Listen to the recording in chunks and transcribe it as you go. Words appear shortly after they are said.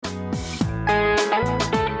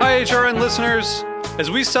HRN listeners.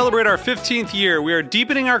 As we celebrate our 15th year, we are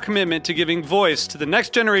deepening our commitment to giving voice to the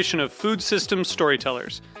next generation of food systems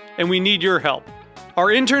storytellers, and we need your help. Our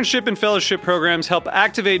internship and fellowship programs help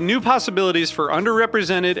activate new possibilities for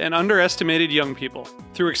underrepresented and underestimated young people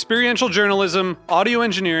through experiential journalism, audio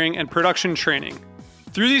engineering, and production training.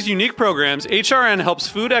 Through these unique programs, HRN helps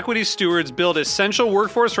food equity stewards build essential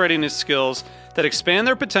workforce readiness skills that expand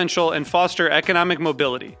their potential and foster economic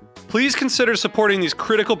mobility. Please consider supporting these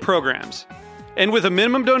critical programs. And with a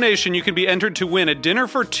minimum donation, you can be entered to win a dinner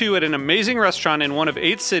for two at an amazing restaurant in one of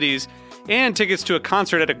 8 cities and tickets to a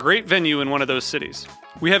concert at a great venue in one of those cities.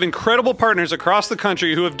 We have incredible partners across the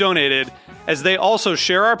country who have donated, as they also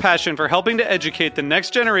share our passion for helping to educate the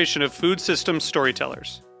next generation of food systems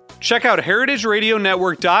storytellers. Check out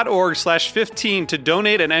heritageradionetwork.org/15 to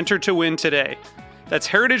donate and enter to win today. That's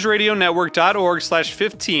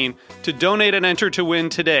heritageradionetwork.org/15 to donate and enter to win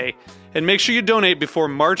today. And make sure you donate before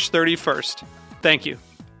March 31st. Thank you.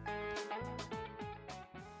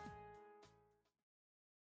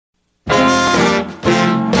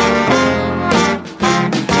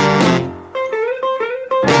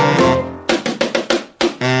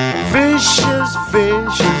 Vicious,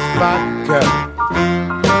 vicious vodka.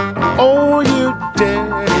 Oh, you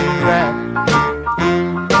dirty rat.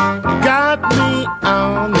 Got me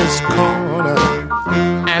on this corner,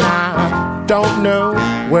 and I don't know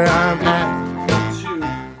where I'm at.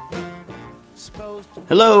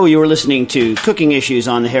 Hello, you are listening to Cooking Issues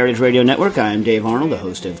on the Heritage Radio Network. I am Dave Arnold, the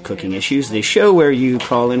host of Cooking Issues, the show where you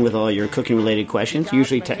call in with all your cooking-related questions,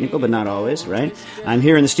 usually technical, but not always, right? I'm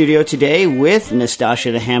here in the studio today with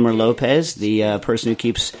Nastasha the Hammer Lopez, the person who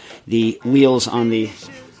keeps the wheels on the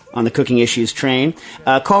Cooking Issues train.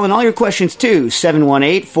 Call in all your questions to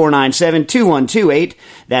 718-497-2128.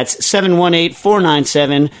 That's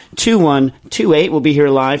 718-497-2128. We'll be here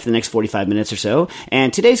live for the next 45 minutes or so.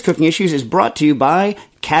 And today's Cooking Issues is brought to you by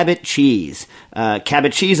Cabot Cheese.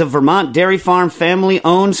 Cabot Cheese, a Vermont dairy farm family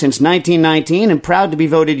owned since 1919 and proud to be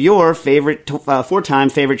voted your favorite 4-time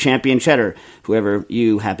favorite champion cheddar, whoever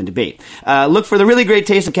you happen to be. Look for the really great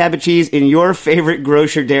taste of Cabot Cheese in your favorite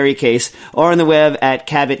grocer dairy case or on the web at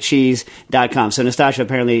cabotcheese.com. So, Nastasha,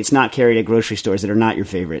 apparently it's not carried at grocery stores that are not your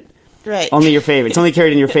favorite. Right. Only your favorite. It's only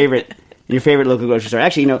carried in your favorite local grocery store.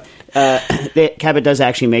 Actually, Cabot does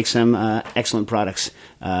actually make some excellent products.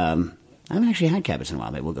 I haven't actually had Cabots in a while.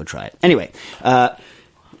 Maybe we'll go try it. Anyway,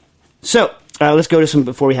 so let's go to some,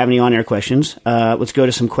 before we have any on-air questions, let's go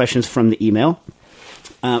to some questions from the email.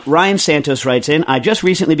 Ryan Santos writes in, I just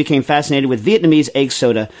recently became fascinated with Vietnamese egg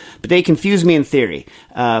soda, but they confuse me in theory.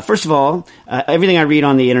 First of all, everything I read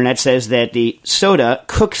on the internet says that the soda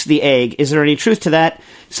cooks the egg. Is there any truth to that?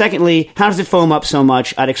 Secondly, how does it foam up so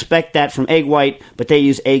much? I'd expect that from egg white, but they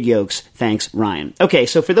use egg yolks. Thanks, Ryan. Okay,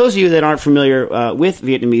 so for those of you that aren't familiar with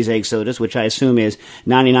Vietnamese egg sodas, which I assume is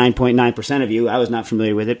 99.9% of you, I was not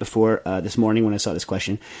familiar with it before this morning when I saw this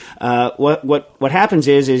question. What happens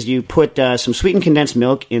is you put some sweetened condensed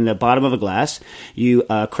milk in the bottom of a glass, you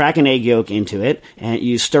crack an egg yolk into it, and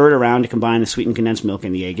you stir it around to combine the sweetened condensed milk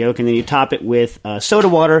and the egg yolk, and then you top it with soda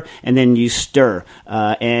water, and then you stir,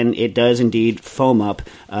 and it does indeed foam up.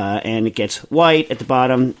 And it gets white at the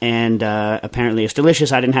bottom, and apparently it's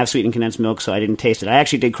delicious. I didn't have sweetened condensed milk, so I didn't taste it. I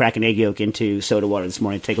actually did crack an egg yolk into soda water this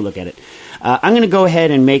morning. Take a look at it. I'm going to go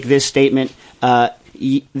ahead and make this statement.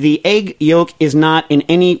 The egg yolk is not in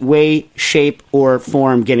any way, shape, or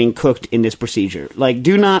form getting cooked in this procedure. Like,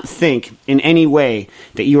 do not think in any way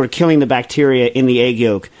that you are killing the bacteria in the egg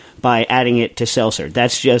yolk by adding it to seltzer.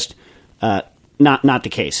 That's just not the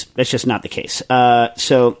case. That's just not the case.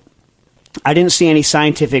 So I didn't see any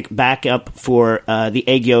scientific backup for the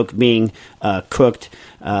egg yolk being cooked.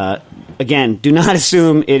 Again, do not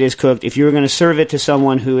assume it is cooked. If you're going to serve it to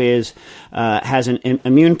someone who has an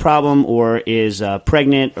immune problem or is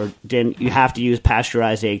pregnant, then you have to use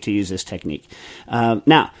pasteurized egg to use this technique.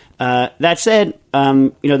 Now, that said,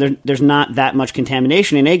 there's not that much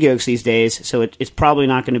contamination in egg yolks these days, so it's probably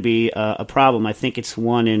not going to be a problem. I think it's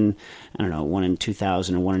 1 in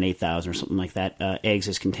 2,000 or 1 in 8,000 or something like that. Eggs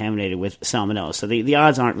is contaminated with salmonella, so the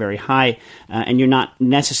odds aren't very high, and you're not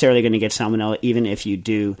necessarily going to get salmonella even if you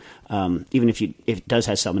do. If it does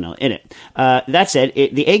have salmonella in it. That said,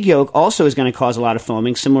 the egg yolk also is going to cause a lot of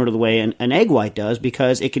foaming, similar to the way an egg white does,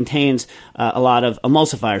 because it contains a lot of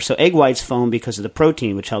emulsifiers. So egg whites foam because of the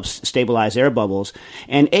protein, which helps stabilize air bubbles.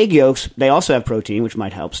 And egg yolks, they also have protein, which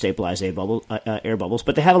might help stabilize air bubbles,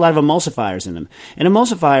 but they have a lot of emulsifiers in them. And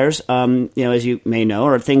emulsifiers, as you may know,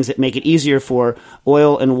 are things that make it easier for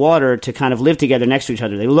oil and water to kind of live together next to each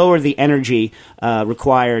other. They lower the energy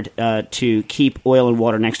required to keep oil and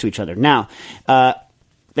water next to each other. Now,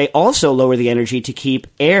 they also lower the energy to keep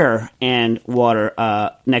air and water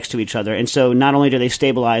next to each other. And so not only do they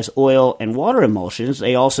stabilize oil and water emulsions,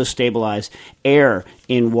 they also stabilize air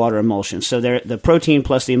in water emulsions. So the protein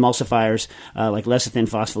plus the emulsifiers, like lecithin,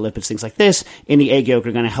 phospholipids, things like this, in the egg yolk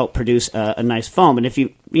are going to help produce a nice foam. And if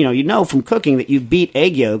you know from cooking that you beat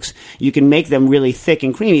egg yolks, you can make them really thick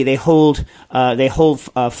and creamy. They hold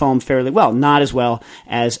foam fairly well. Not as well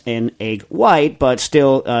as an egg white, but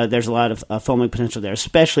still there's a lot of foaming potential there,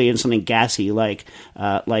 especially in something gassy like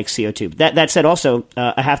CO2. That said, also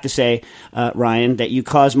I have to say, Ryan, that you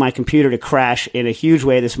caused my computer to crash in a huge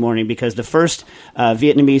way this morning, because the first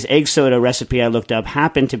Vietnamese egg soda recipe I looked up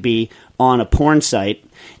happened to be on a porn site.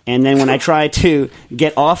 And then when I tried to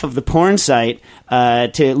get off of the porn site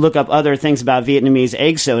to look up other things about Vietnamese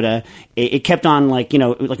egg soda, it kept on like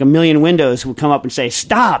a million windows would come up and say,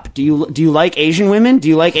 "Stop! Do you like Asian women? Do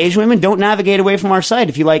you like Asian women? Don't navigate away from our site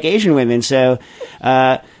if you like Asian women." So,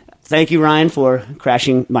 thank you, Ryan, for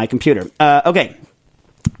crashing my computer. Okay.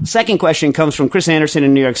 Second question comes from Chris Anderson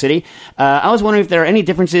in New York City. I was wondering if there are any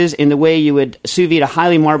differences in the way you would sous vide a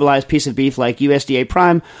highly marbleized piece of beef like USDA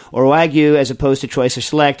Prime or Wagyu as opposed to Choice or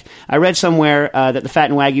Select. I read somewhere that the fat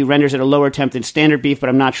in Wagyu renders at a lower temp than standard beef, but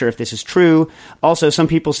I'm not sure if this is true. Also, some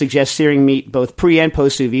people suggest searing meat both pre and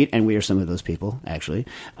post sous vide, and we are some of those people, actually.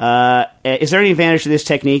 Is there any advantage to this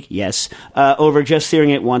technique? Yes. Over just searing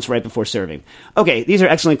it once right before serving. Okay, these are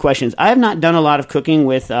excellent questions. I have not done a lot of cooking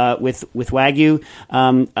with Wagyu.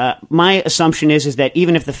 My assumption is that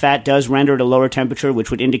even if the fat does render at a lower temperature,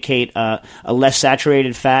 which would indicate a less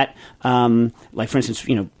saturated fat, like for instance,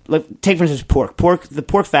 take for instance pork. The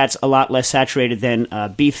pork fat's a lot less saturated than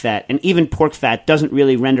beef fat, and even pork fat doesn't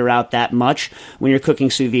really render out that much when you're cooking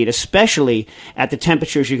sous vide, especially at the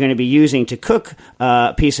temperatures you're going to be using to cook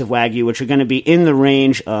a piece of Wagyu, which are going to be in the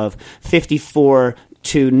range of 54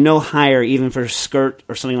 to no higher, even for skirt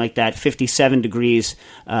or something like that, 57 degrees,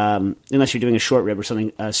 unless you're doing a short rib or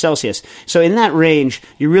something, Celsius. So in that range,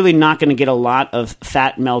 you're really not going to get a lot of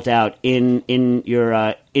fat melt out in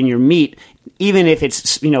your meat, even if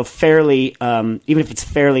it's fairly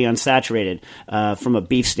unsaturated from a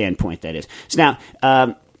beef standpoint. That is. So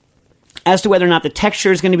now. As to whether or not the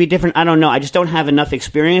texture is going to be different, I don't know. I just don't have enough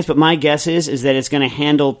experience, but my guess is that it's going to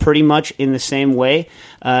handle pretty much in the same way.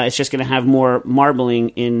 It's just going to have more marbling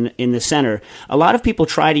in the center. A lot of people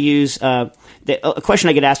try to use a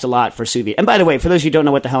question I get asked a lot for sous vide. And by the way, for those of you who don't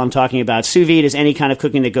know what the hell I'm talking about, sous vide is any kind of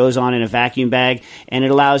cooking that goes on in a vacuum bag, and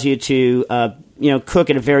it allows you to cook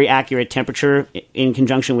at a very accurate temperature in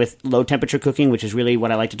conjunction with low temperature cooking, which is really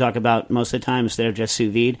what I like to talk about most of the time instead of just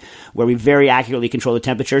sous vide, where we very accurately control the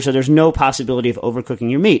temperature. So there's no possibility of overcooking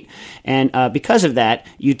your meat. And because of that,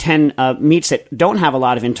 you tend meats that don't have a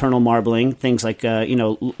lot of internal marbling, things like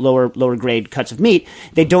lower grade cuts of meat,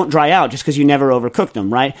 they don't dry out just because you never overcook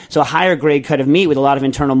them, right? So a higher grade cut of meat with a lot of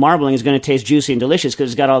internal marbling is going to taste juicy and delicious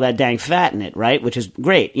because it's got all that dang fat in it, right? Which is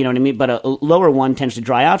great, you know what I mean? But a lower one tends to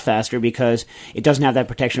dry out faster because it doesn't have that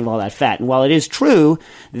protection of all that fat. And while it is true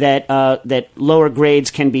that that lower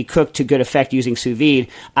grades can be cooked to good effect using sous vide,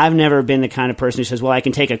 I've never been the kind of person who says, well, I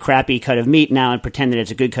can take a crappy cut of meat now and pretend that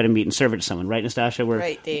it's a good cut of meat and serve it to someone. Right, Nastasha?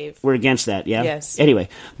 Right, Dave. We're against that, yeah? Yes. Anyway,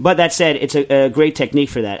 but that said, it's a great technique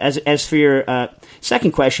for that. As for your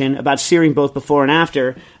second question about searing both before and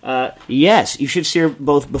after, yes, you should sear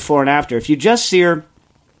both before and after. If you just sear...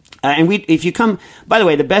 if you come... By the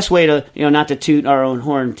way, the best way to... not to toot our own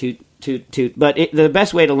horn, but the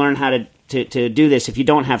best way to learn how to do this, if you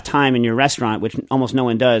don't have time in your restaurant, which almost no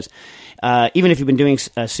one does, even if you've been doing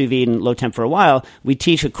sous vide and low temp for a while, we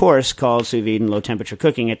teach a course called sous vide and low temperature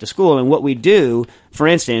cooking at the school. And what we do, for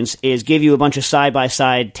instance, is give you a bunch of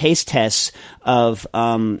side-by-side taste tests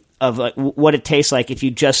of like what it tastes like if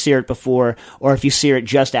you just sear it before, or if you sear it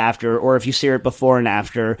just after, or if you sear it before and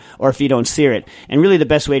after, or if you don't sear it. And really the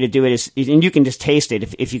best way to do it is and you can just taste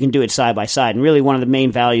it if you can do it side by side. And really one of the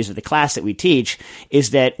main values of the class that we teach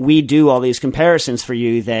is that we do all these comparisons for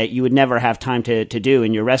you that you would never have time to do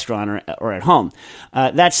in your restaurant or at home.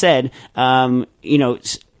 That said,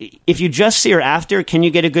 if you just sear after, can you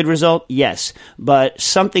get a good result? Yes. But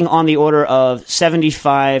something on the order of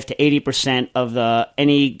 75 to 80% of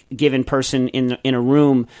any given person in a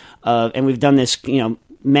room, and we've done this,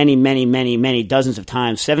 many dozens of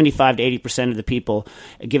times, 75 to 80% of the people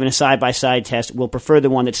given a side-by-side test will prefer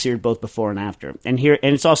the one that's seared both before and after. And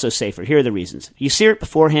it's also safer. Here are the reasons. You sear it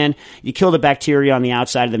beforehand, you kill the bacteria on the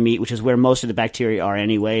outside of the meat, which is where most of the bacteria are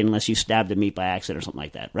anyway, unless you stab the meat by accident or something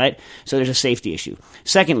like that, right? So there's a safety issue.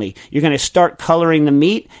 Secondly, you're going to start coloring the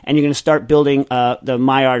meat, and you're going to start building the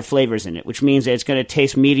Maillard flavors in it, which means that it's going to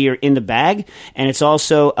taste meatier in the bag, and it's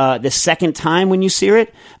also the second time when you sear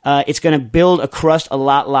it, it's going to build a crust a lot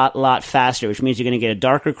lot faster, which means you're going to get a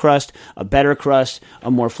darker crust, a better crust,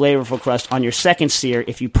 a more flavorful crust on your second sear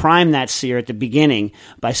if you prime that sear at the beginning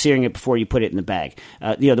by searing it before you put it in the bag.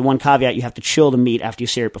 The one caveat, you have to chill the meat after you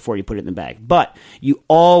sear it before you put it in the bag. But you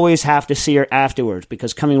always have to sear afterwards,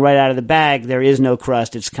 because coming right out of the bag, there is no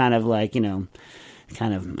crust. It's kind of like, I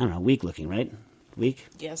don't know, weak looking, right? Weak?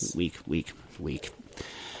 Yes. Weak.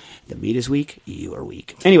 The meat is weak, you are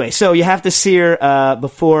weak. Anyway, so you have to sear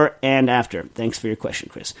before and after. Thanks for your question,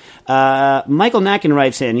 Chris. Michael Nacken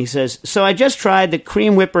writes in, he says, so I just tried the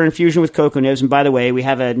cream whipper infusion with cocoa nibs, and by the way, we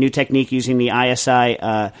have a new technique using the ISI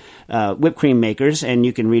whipped cream makers, and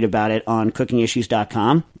you can read about it on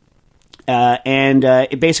cookingissues.com.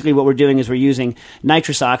 Basically what we're doing is we're using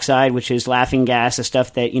nitrous oxide, which is laughing gas, the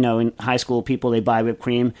stuff that, in high school people, they buy whipped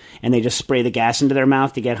cream and they just spray the gas into their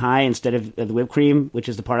mouth to get high instead of the whipped cream, which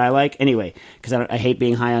is the part I like. Anyway, because I hate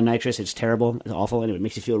being high on nitrous. It's terrible. It's awful. Anyway, it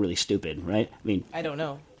makes you feel really stupid, right? I don't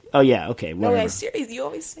know. Oh, yeah, okay. Whatever. No, I'm serious. You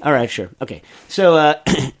always say. All right, sure. Okay. So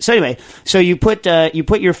anyway, you put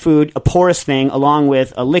your food, a porous thing, along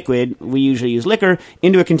with a liquid, we usually use liquor,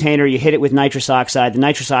 into a container. You hit it with nitrous oxide. The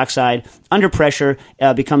nitrous oxide, under pressure,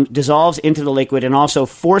 dissolves into the liquid and also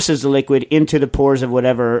forces the liquid into the pores of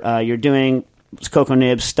whatever you're doing, cocoa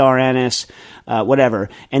nibs, star anise, whatever.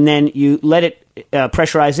 And then you let it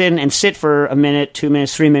pressurize in and sit for a minute, 2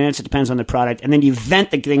 minutes, 3 minutes. It depends on the product. And then you vent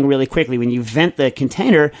the thing really quickly. When you vent the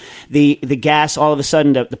container, the gas, all of a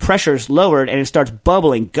sudden, the pressure is lowered and it starts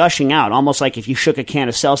bubbling, gushing out, almost like if you shook a can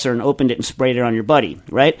of seltzer and opened it and sprayed it on your buddy,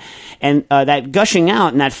 right? And that gushing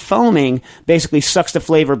out and that foaming basically sucks the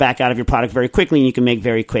flavor back out of your product very quickly, and you can make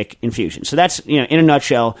very quick infusions. So that's, in a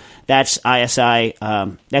nutshell, that's ISI.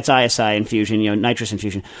 That's ISI infusion, nitrous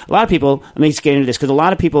infusion. A lot of people, let me just get into this, because a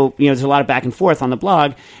lot of people, there's a lot of back and forth on the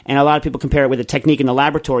blog, and a lot of people compare it with a technique in the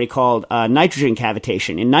laboratory called nitrogen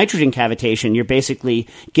cavitation. In nitrogen cavitation, you're basically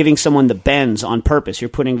giving someone the bends on purpose. You're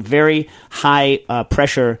putting very high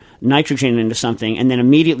pressure nitrogen into something and then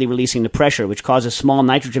immediately releasing the pressure, which causes small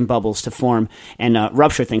nitrogen bubbles to form and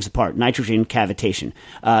rupture things apart. Nitrogen cavitation.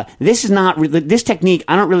 This technique,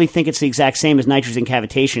 I don't really think it's the exact same as nitrogen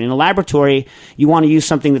cavitation. In a laboratory, you want to use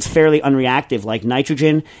something that's fairly unreactive, like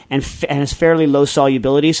nitrogen, and has fairly low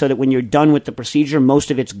solubility, so that when you're done with the procedure,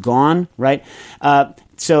 most of it's gone, right?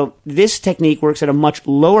 So this technique works at a much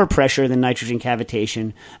lower pressure than nitrogen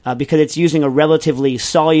cavitation because it's using a relatively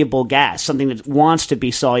soluble gas, something that wants to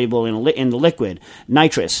be soluble in the liquid,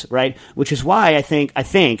 nitrous, right? Which is why I think,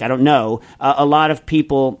 I don't know, a lot of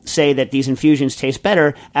people say that these infusions taste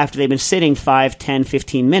better after they've been sitting 5, 10,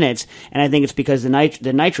 15 minutes, and I think it's because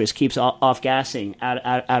the nitrous keeps off gassing out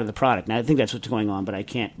of the product. Now, I think that's what's going on, but I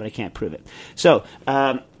can't prove it. So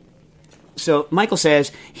Michael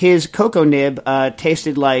says his cocoa nib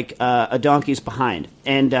tasted like a donkey's behind,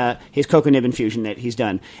 and his cocoa nib infusion that he's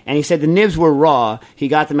done. And he said the nibs were raw. He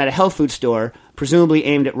got them at a health food store, presumably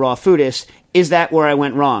aimed at raw foodists. Is that where I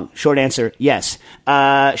went wrong? Short answer, yes.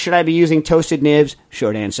 Should I be using toasted nibs?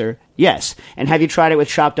 Short answer, yes. And have you tried it with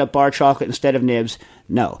chopped up bar chocolate instead of nibs?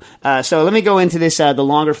 No. So let me go into this, the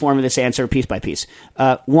longer form of this answer piece by piece.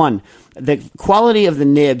 One, the quality of the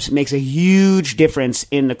nibs makes a huge difference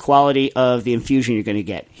in the quality of the infusion you're going to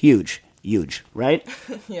get. Huge, right?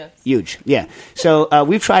 Yes. Huge, yeah. So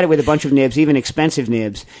we've tried it with a bunch of nibs, even expensive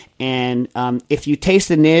nibs, and if you taste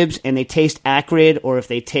the nibs and they taste acrid, or if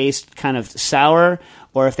they taste kind of sour,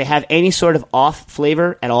 or if they have any sort of off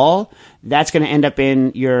flavor at all, that's going to end up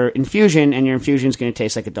in your infusion, and your infusion is going to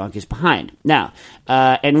taste like a donkey's behind. Now,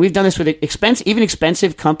 and we've done this with even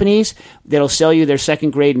expensive companies that'll sell you their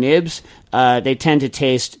second grade nibs. They tend to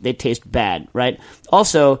taste bad, right?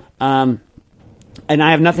 Also, and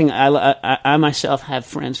I have nothing. I myself have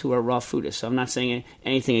friends who are raw foodists, so I'm not saying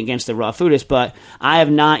anything against the raw foodists, but I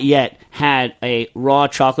have not yet had a raw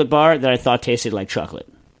chocolate bar that I thought tasted like chocolate.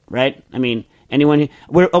 Right? I mean, anyone?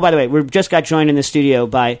 By the way, we just got joined in the studio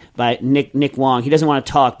by Nick Wong. He doesn't want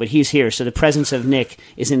to talk, but he's here, so the presence of Nick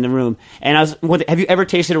is in the room. And have you ever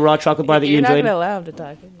tasted a raw chocolate bar that you enjoyed? You're not allowed to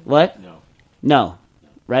talk. What? No.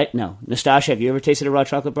 Right? No. Nastasha, have you ever tasted a raw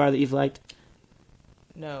chocolate bar that you've liked?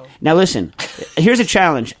 No. Now listen, here's a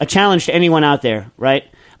challenge to anyone out there, right?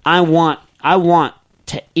 I want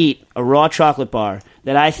to eat a raw chocolate bar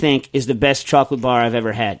that I think is the best chocolate bar I've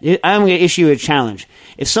ever had. I'm going to issue a challenge.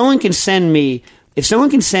 If someone can send me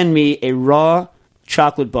a raw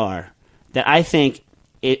chocolate bar that I think,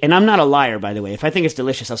 and I'm not a liar, by the way. If I think it's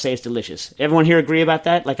delicious, I'll say it's delicious. Everyone here agree about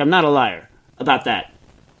that? Like, I'm not a liar about that.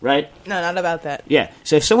 Right? No, not about that. Yeah.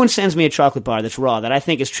 So if someone sends me a chocolate bar that's raw that I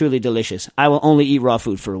think is truly delicious, I will only eat raw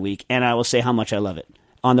food for a week, and I will say how much I love it.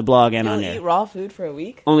 on the blog and You'll on there. eat raw food for a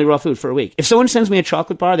week? Only raw food for a week. If someone sends me a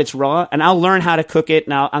chocolate bar that's raw, and I'll learn how to cook it,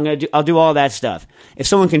 and I'll do all that stuff. If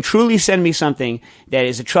someone can truly send me something that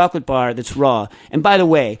is a chocolate bar that's raw, and by the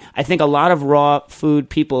way, I think a lot of raw food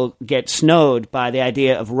people get snowed by the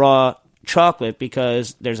idea of raw chocolate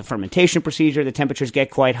because there's a fermentation procedure. The temperatures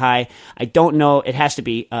get quite high. I don't know. It has to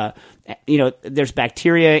be, there's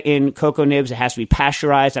bacteria in cocoa nibs. It has to be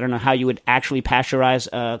pasteurized. I don't know how you would actually pasteurize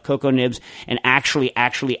cocoa nibs and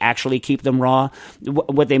actually keep them raw.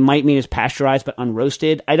 What they might mean is pasteurized but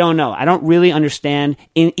unroasted. I don't know. I don't really understand,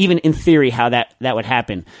 even in theory, how that would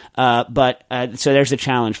happen. But so there's the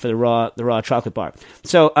challenge for the raw chocolate bar.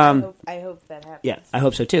 So I hope that happens. yeah, I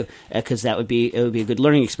hope so too, because it would be a good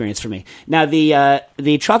learning experience for me. Now,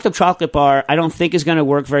 the chocolate bar I don't think is going to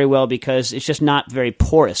work very well because it's just not very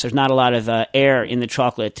porous. There's not a lot of air in the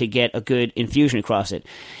chocolate to get a good infusion across it.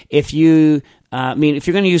 If you're going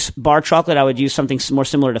to use bar chocolate, I would use something more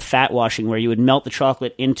similar to fat washing, where you would melt the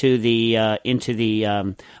chocolate into the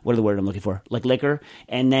what are the word I'm looking for? Like liquor,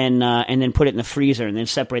 and then put it in the freezer, and then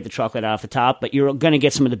separate the chocolate off the top. But you're going to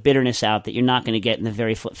get some of the bitterness out that you're not going to get in the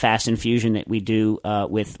very fast infusion that we do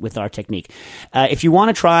with our technique. If you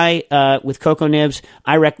want to try with cocoa nibs,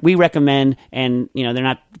 we recommend, and they're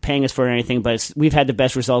not paying us for anything, but we've had the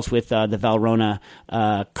best results with the Valrhona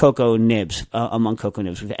cocoa nibs among cocoa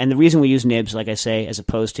nibs. And the reason we use nibs, like I say, as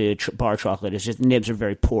opposed to bar chocolate, is just nibs are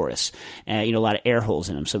very porous. A lot of air holes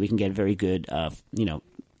in them, so we can get very good,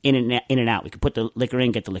 in and out. We can put the liquor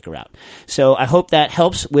in, get the liquor out. So I hope that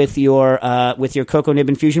helps with your cocoa nib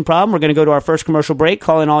infusion problem. We're going to go to our first commercial break.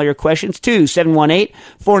 Call in all your questions to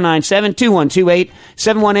 718-497-2128,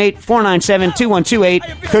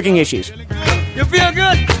 718-497-2128, Cooking Issues. You feel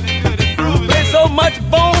good? There's so much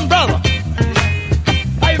bone, brother.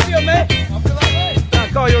 How you feel, man? I feel all right. I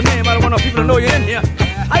call your name. I don't want no people to know you're in here.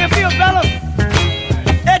 How you feel, fella?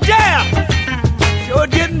 Hey, Jam! Sure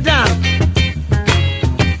getting down.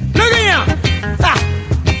 Look at him. Ha.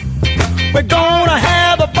 We're gonna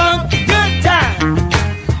have a funky good time.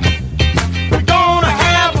 We're gonna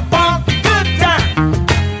have a funky good time.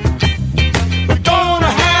 We're gonna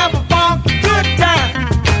have a funky good time.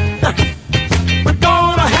 We're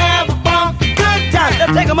gonna have a funky good time.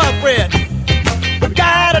 Let's take 'em up, Fred. We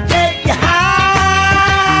gotta take you higher.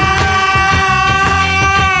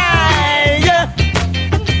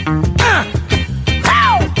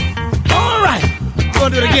 All right. You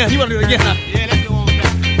wanna do it again? You wanna do it again, huh? Yeah, let's go on with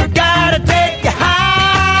that. We gotta take you higher.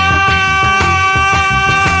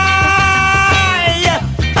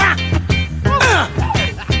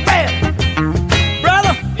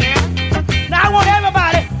 Brother? Yeah? Now I want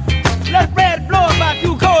everybody, let Fred blow about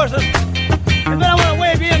 2 choruses. And then I want to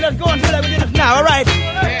wave you in. Let's go and do that with this now, all right?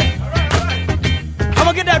 Yeah, all right. I'm going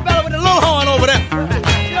to get that fella with the little horn over there.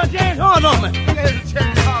 You know, James Horn's on me.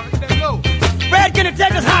 Fred, can you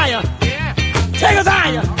take us higher? Yeah. Take us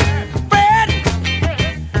higher. Fred!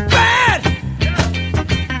 Fred!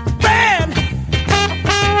 Fred!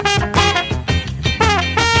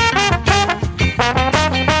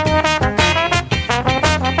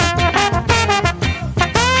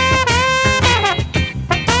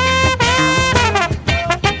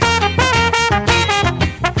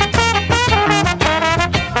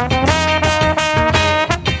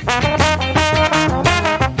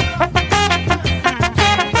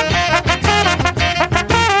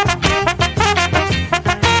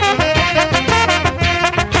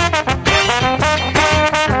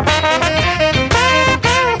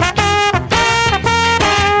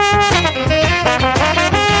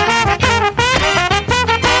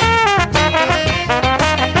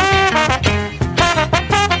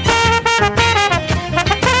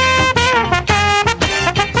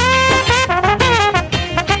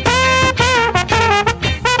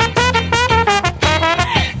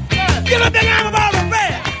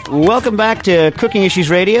 Welcome back to Cooking Issues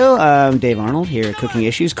Radio. I'm Dave Arnold here at Cooking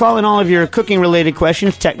Issues. Call in all of your cooking-related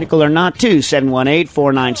questions, technical or not, to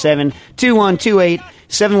 718-497-2128,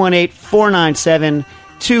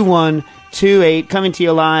 718-497-2128. Coming to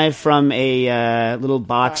you live from a little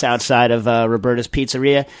box outside of Roberta's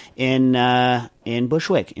Pizzeria in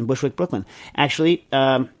Bushwick, Brooklyn. Actually,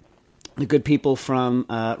 the good people from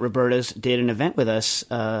Roberta's did an event with us,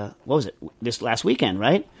 what was it, this last weekend,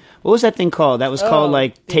 right? What was that thing called? That was called,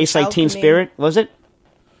 like, Taste Like Teen Spirit, was it?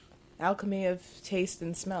 Alchemy of Taste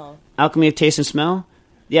and Smell. Alchemy of Taste and Smell?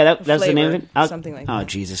 Yeah, that's the name of Flavor, it? something like Oh, that.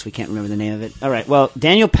 Jesus, we can't remember the name of it. All right, well,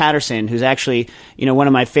 Daniel Patterson, who's actually, one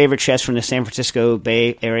of my favorite chefs from the San Francisco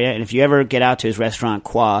Bay Area, and if you ever get out to his restaurant,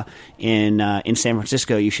 Qua, in San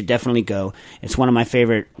Francisco, you should definitely go. It's one of my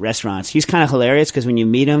favorite restaurants. He's kind of hilarious because when you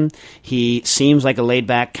meet him, he seems like a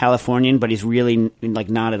laid-back Californian, but he's really,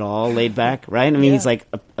 not at all laid-back, right? I mean, he's,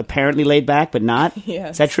 apparently laid-back, but not.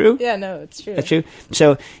 Yes. Is that true? Yeah, no, it's true. That's true.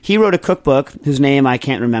 So he wrote a cookbook whose name I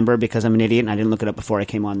can't remember because I'm an idiot and I didn't look it up before I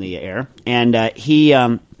came on the air. And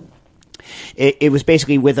it was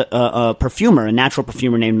basically with a perfumer, a natural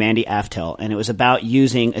perfumer named Mandy Aftel, and it was about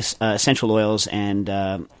using essential oils and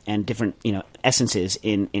different essences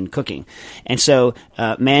in cooking. And so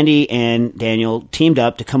Mandy and Daniel teamed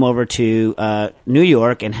up to come over to New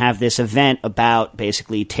York and have this event about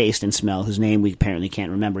basically taste and smell, whose name we apparently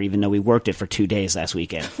can't remember, even though we worked it for 2 days last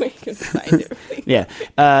weekend. We can find it. Yeah,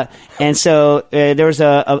 and so there was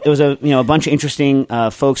a bunch of interesting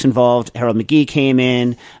folks involved. Harold McGee came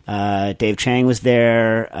in, Dave Chang was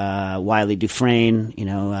there, Wiley Dufresne,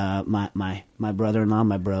 my brother-in-law,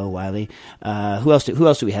 my bro Wiley. Who else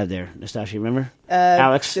do we have there? Nastasia, remember?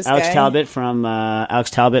 Alex guy. Talbot from Alex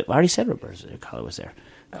Talbot. I already said Roberta. Carla was there.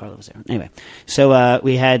 Anyway, so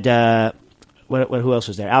we had. Who else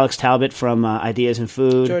was there? Alex Talbot from Ideas in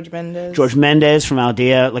Food. George Mendez from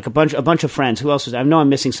Aldea. Like a bunch of friends. Who else was there? I know I'm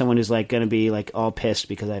missing someone who's going to be all pissed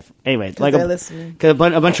because they're listening. A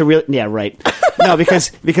bunch of real. Yeah, right. No,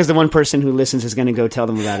 because the one person who listens is going to go tell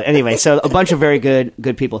them about it. Anyway, so a bunch of very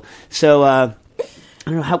good people. So I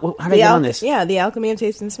don't know how did I get on this? Yeah, the alchemy of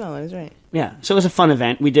taste and smell. I was right. Yeah, so it was a fun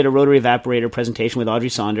event. We did a rotary evaporator presentation with Audrey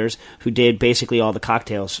Saunders, who did basically all the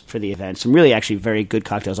cocktails for the event. Some really actually very good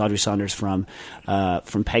cocktails. Audrey Saunders from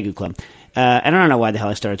Pegu Club. And I don't know why the hell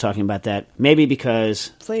I started talking about that. Maybe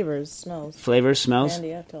because Flavors, smells.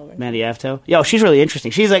 Mandy Aftel. Yeah, she's really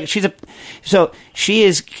interesting. She's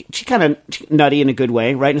kind of nutty in a good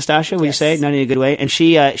way, right, Nastasia? Would you say nutty in a good way? And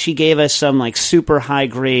she gave us some super high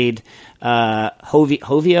grade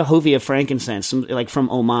Hovia frankincense, from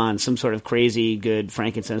Oman, some sort of crazy good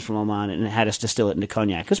frankincense from Oman, and it had us distill it into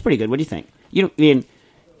cognac. It was pretty good. What do you think? It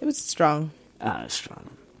was strong.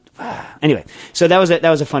 Strong. Anyway, so that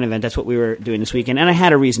was a fun event. That's what we were doing this weekend, and I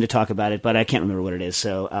had a reason to talk about it, but I can't remember what it is,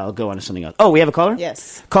 so I'll go on to something else. Oh, we have a caller?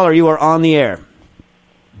 Yes. Caller, you are on the air.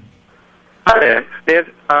 Hi there,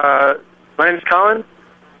 Dave. My name is Colin,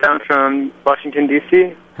 down from Washington,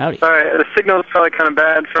 D.C. Howdy. Sorry, the signal's probably kind of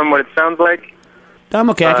bad from what it sounds like. I'm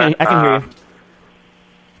okay. I can hear you.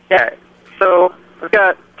 Yeah, so I've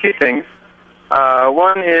got two things.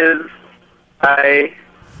 One is I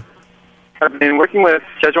have been working with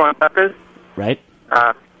Szechuan peppers. Right.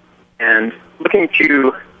 And looking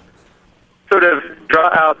to sort of draw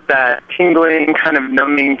out that tingling, kind of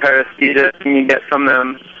numbing paresthesia thing you get from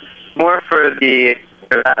them, more for the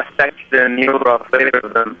aspect than the overall flavor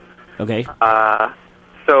of them. Okay.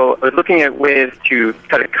 So I was looking at ways to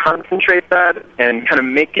kind of concentrate that and kind of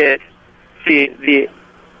make it. See,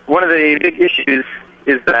 one of the big issues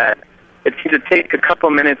is that it seems to take a couple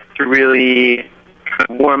minutes to really kind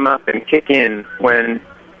of warm up and kick in when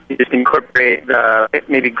you just incorporate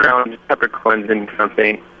maybe ground peppercorns into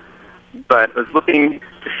something. But I was looking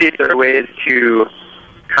to see if there are ways to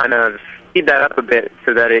kind of speed that up a bit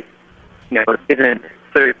so that it, isn't.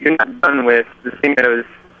 So you're not done with the thing that I was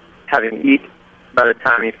having to eat by the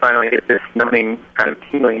time you finally get this numbing kind of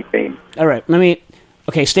tingling thing. All right,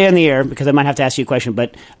 okay, stay on the air because I might have to ask you a question.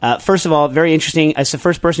 But first of all, very interesting. As the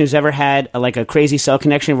first person who's ever had a crazy cell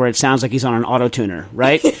connection where it sounds like he's on an auto tuner,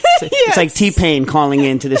 right? It's like T-Pain calling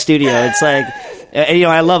into the studio. It's like,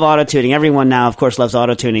 I love auto tuning. Everyone now, of course, loves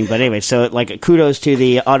auto tuning. But anyway, so kudos to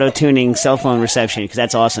the auto tuning cell phone reception because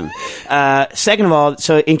that's awesome. Second of all,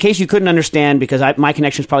 so in case you couldn't understand, because my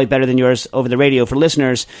connection is probably better than yours over the radio for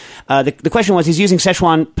listeners, the question was he's using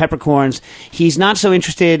Szechuan peppercorns. He's not so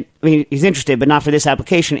interested. I mean, he's interested, but not for this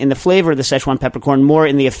application, in the flavor of the Szechuan peppercorn, more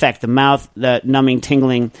in the effect, the mouth, the numbing,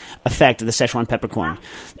 tingling effect of the Szechuan peppercorn.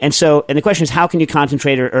 And the question is, how can you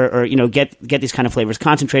concentrate or get these kind of flavors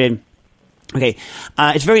concentrated? Okay,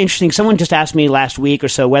 it's very interesting. Someone just asked me last week or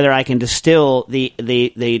so whether I can distill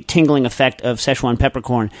the tingling effect of Szechuan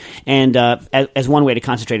peppercorn and as one way to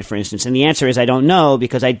concentrate it, for instance. And the answer is I don't know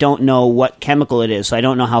because I don't know what chemical it is, so I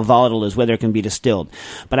don't know how volatile it is, whether it can be distilled.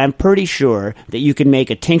 But I'm pretty sure that you can make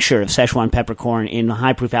a tincture of Szechuan peppercorn in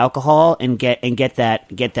high proof alcohol and get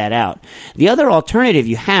that out. The other alternative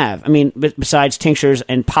you have, besides tinctures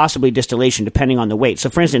and possibly distillation, depending on the weight. So,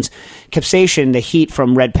 for instance, capsaicin, the heat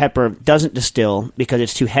from red pepper, doesn't distill because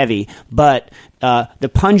it's too heavy, but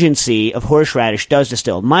the pungency of horseradish does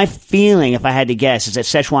distill. My feeling, if I had to guess, is that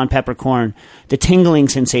Szechuan peppercorn, the tingling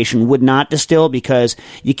sensation would not distill because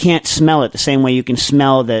you can't smell it the same way you can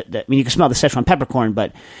smell you can smell the Szechuan peppercorn,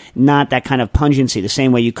 but not that kind of pungency, the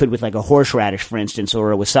same way you could with like a horseradish, for instance,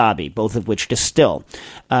 or a wasabi, both of which distill.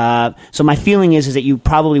 So my feeling is that you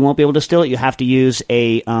probably won't be able to distill it. You have to use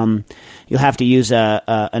an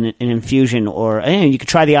infusion, or you could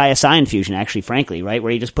try the ISI infusion, actually, frankly, right,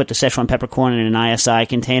 where you just put the Szechuan peppercorn in an ISI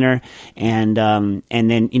container and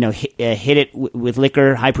then hit it with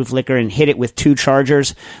liquor, high proof liquor, and hit it with 2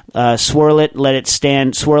 chargers. Swirl it, let it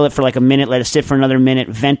stand. Swirl it for like a minute, let it sit for another minute,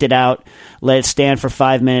 vent it out, let it stand for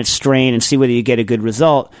 5 minutes, strain, and see whether you get a good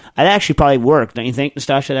result. That actually probably work, don't you think,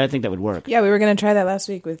 Nastasha? I think that would work. Yeah, we were going to try that last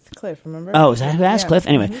week with Cliff. Remember? Oh, is that who asked Cliff?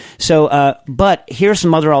 Anyway, so but here's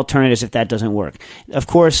some other alternatives if that doesn't work. Of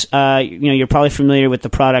course, you're probably familiar with the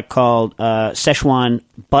product called Szechuan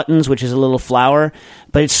buttons, which is a little flour,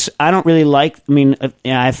 but I don't really like. I mean,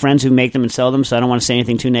 I have friends who make them and sell them, so I don't want to say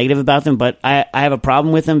anything too negative about them. But I have a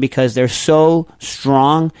problem with them because they're so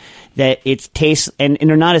strong that it tastes, and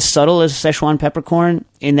they're not as subtle as Szechuan peppercorn,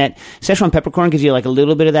 in that Szechuan peppercorn gives you like a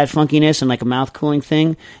little bit of that funkiness and like a mouth cooling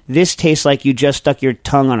thing. This tastes like you just stuck your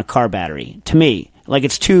tongue on a car battery, to me. Like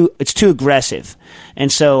it's too aggressive. And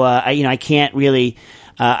so, I can't really,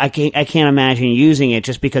 I can't imagine using it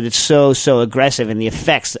just because it's so aggressive and the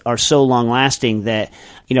effects are so long lasting that,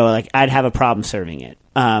 like I'd have a problem serving it.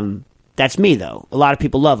 That's me, though. A lot of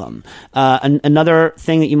people love them. Another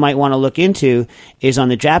thing that you might want to look into is on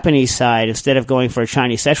the Japanese side, instead of going for a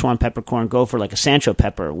Chinese Szechuan peppercorn, go for like a Sancho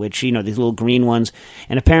pepper, which, these little green ones.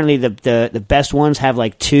 And apparently the best ones have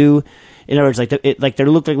like 2. In other words, they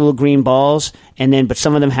look like little green balls, but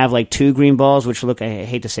some of them have like 2 green balls, which look, I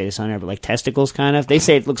hate to say this on air, but like testicles kind of. They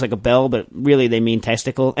say it looks like a bell, but really they mean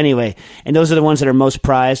testicle. Anyway, and those are the ones that are most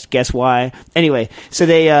prized. Guess why? Anyway, so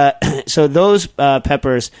so those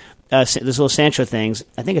peppers, those little Sancho things,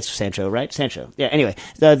 I think it's Sancho, right? Sancho. Yeah, anyway,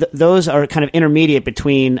 those are kind of intermediate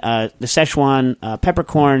between the Szechuan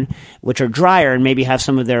peppercorn, which are drier and maybe have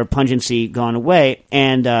some of their pungency gone away,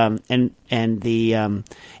 and the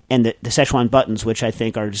Szechuan buttons, which I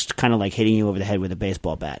think are just kind of like hitting you over the head with a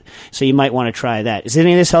baseball bat. So you might want to try that. Is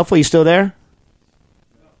any of this helpful? You still there?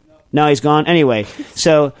 No, he's gone. Anyway,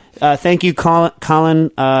 so thank you,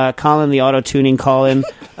 Colin, the auto-tuning Colin,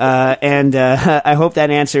 and I hope that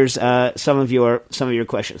answers some of your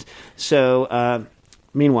questions. So,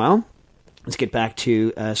 meanwhile, let's get back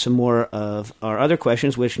to some more of our other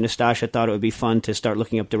questions, which Nastasha thought it would be fun to start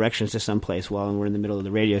looking up directions to someplace while we're in the middle of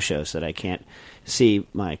the radio show, so that I can't see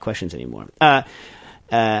my questions anymore. I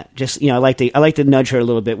like to nudge her a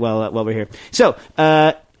little bit while we're here. So,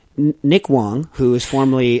 Nick Wong, who is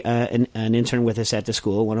formerly an intern with us at the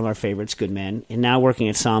school, one of our favorites, good man, and now working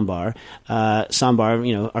at Sambar.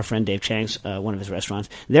 Sambar, our friend Dave Chang's one of his restaurants.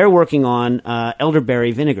 They're working on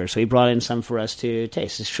elderberry vinegar, so he brought in some for us to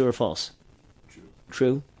taste. Is true or false?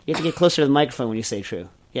 True. You have to get closer to the microphone when you say true.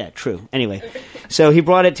 Yeah, true. Anyway, so he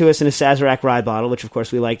brought it to us in a Sazerac rye bottle, which, of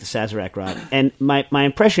course, we like the Sazerac rye. And my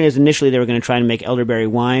impression is initially they were going to try and make elderberry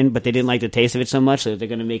wine, but they didn't like the taste of it so much, so they're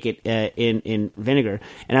going to make it in vinegar.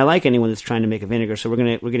 And I like anyone that's trying to make a vinegar, so we're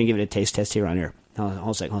going to give it a taste test here on air. Hold on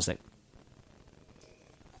a sec.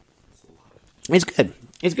 It's good.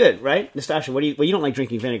 It's good, right? Nastasha, you don't like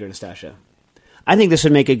drinking vinegar, Nastasha. I think this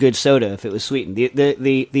would make a good soda if it was sweetened.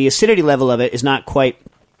 The acidity level of it is not quite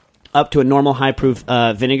up to a normal high-proof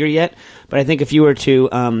vinegar yet, but I think if you were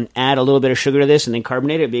to add a little bit of sugar to this and then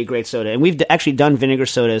carbonate it, it'd be a great soda. And we've actually done vinegar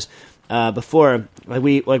sodas before.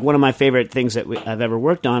 Like one of my favorite things that I've ever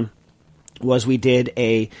worked on was we did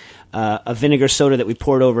a vinegar soda that we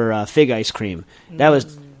poured over fig ice cream. That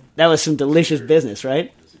was some delicious business,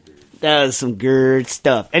 right? That was some good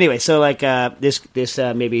stuff. Anyway, so like this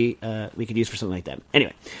maybe we could use for something like that.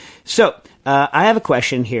 Anyway, so I have a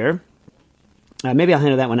question here. Maybe I'll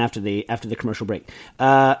handle that one after the commercial break.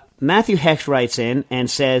 Matthew Hex writes in and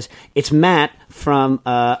says, it's Matt from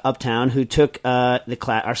Uptown who took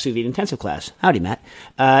our sous vide intensive class. Howdy, Matt.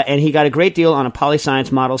 And he got a great deal on a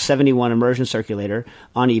PolyScience Model 71 immersion circulator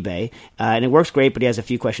on eBay. And it works great, but he has a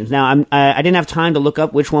few questions. Now, I didn't have time to look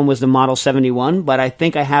up which one was the Model 71, but I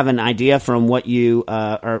think I have an idea from what you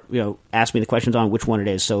asked me the questions on which one it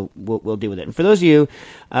is, so we'll deal with it. And for those of you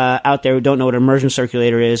out there who don't know what an immersion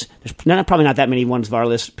circulator is, there's probably not that many ones of our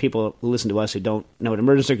people who listen to us who don't know what an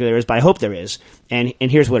immersion circulator is, but I hope there is. And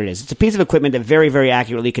here's what it is. It's a piece of equipment that very, very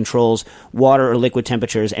accurately controls water or liquid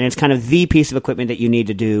temperatures, and it's kind of the piece of equipment that you need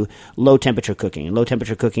to do low temperature cooking. And low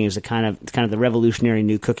temperature cooking is the kind of the revolutionary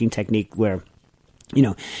new cooking technique where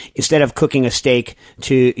instead of cooking a steak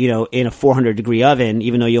to, in a 400 degree oven,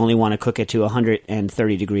 even though you only want to cook it to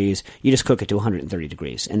 130 degrees, you just cook it to 130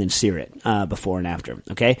 degrees and then sear it before and after.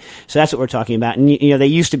 Okay, so that's what we're talking about. And they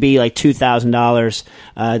used to be like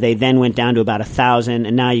 $2,000. They then went down to about $1,000,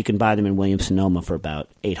 and now you can buy them in Williams-Sonoma for about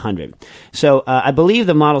 $800. So I believe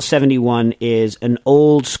the Model 71 is an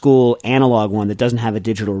old school analog one that doesn't have a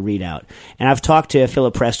digital readout. And I've talked to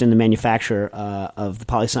Philip Preston, the manufacturer of the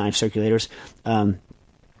Polyscience circulators,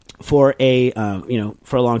 for a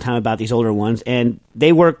long time about these older ones, and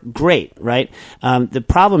they work great, right? The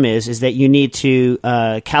problem is that you need to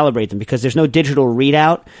calibrate them because there's no digital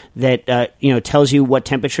readout that tells you what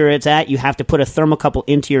temperature it's at. You have to put a thermocouple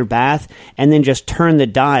into your bath and then just turn the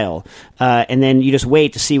dial, and then you just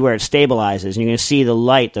wait to see where it stabilizes. And you're going to see the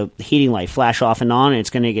light, the heating light, flash off and on, and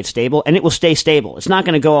it's going to get stable, and it will stay stable. It's not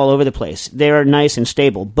going to go all over the place. They are nice and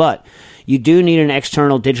stable, but you do need an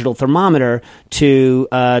external digital thermometer to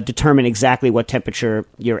determine exactly what temperature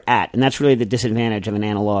you're at, and that's really the disadvantage of an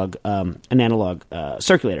analog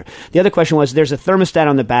circulator. The other question was, there's a thermostat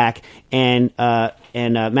on the back, and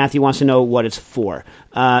Matthew wants to know what it's for.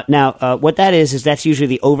 Now, what that is that's usually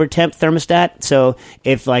the overtemp thermostat. So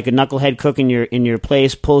if like a knucklehead cook in your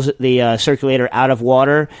place pulls the circulator out of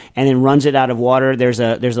water and then runs it out of water, there's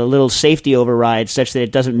a little safety override such that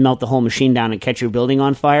it doesn't melt the whole machine down and catch your building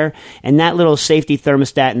on fire. And that little safety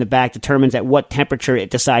thermostat in the back determines at what temperature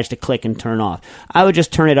it decides to click and turn off. I would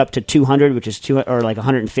just turn it up to 200, which is 200, or like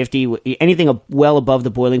 150, anything well above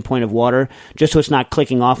the boiling point of water, just so it's not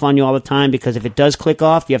clicking off on you all the time. Because if it does click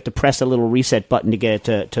off, you have to press a little reset button to get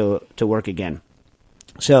it to work again.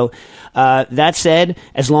 So that said,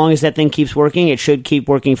 as long as that thing keeps working, it should keep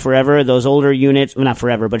working forever. Those older units, well, not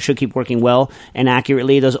forever, but it should keep working well and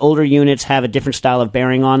accurately. Those older units have a different style of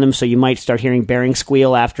bearing on them, so you might start hearing bearing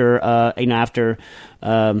squeal after a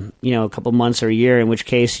couple months or a year. In which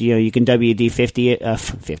case, you can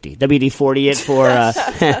WD-40 it for.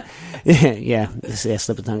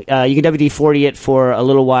 Slip of tongue. You can WD-40 it for a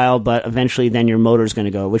little while, but eventually then your motor's going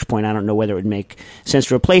to go, at which point I don't know whether it would make sense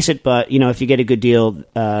to replace it, but, if you get a good deal,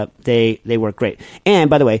 they work great. And,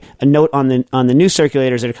 by the way, a note on the new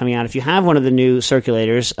circulators that are coming out. If you have one of the new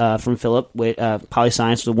circulators from Philip, with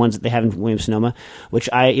Polyscience, the ones that they have in Williams-Sonoma, which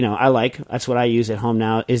I like, that's what I use at home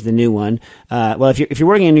now, is the new one. Well, if you're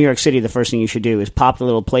working in New York City, the first thing you should do is pop the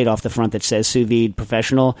little plate off the front that says sous vide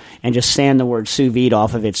professional and just sand the word sous vide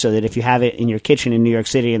off of it, so that if you have it in your kitchen in New York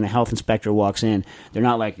City and the health inspector walks in, they're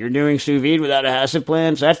not like, you're doing sous vide without a HACCP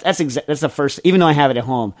plan. So that's the first, even though I have it at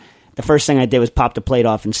home, the first thing I did was pop the plate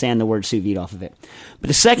off and sand the word sous vide off of it. But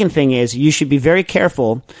the second thing is, you should be very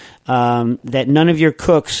careful that none of your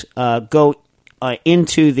cooks go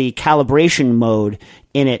into the calibration mode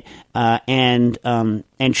in it and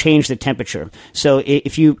change the temperature. So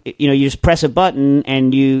if you just press a button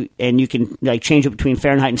and you can like change it between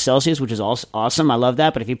Fahrenheit and Celsius, which is awesome. I love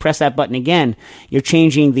that. But if you press that button again, you're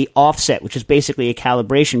changing the offset, which is basically a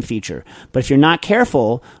calibration feature. But if you're not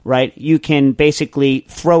careful, right, you can basically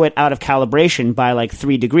throw it out of calibration by like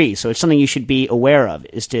 3 degrees. So it's something you should be aware of,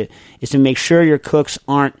 is to make sure your cooks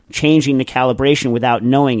aren't changing the calibration without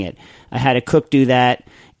knowing it. I had a cook do that,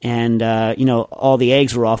 and all the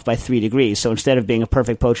eggs were off by 3 degrees. So instead of being a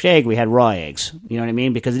perfect poached egg, we had raw eggs. You know what I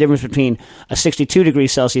mean? Because the difference between a 62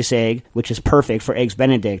 degrees Celsius egg, which is perfect for Eggs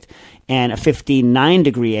Benedict, and a 59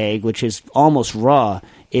 degree egg, which is almost raw,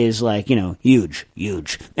 is like, huge.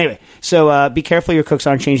 Anyway, so be careful your cooks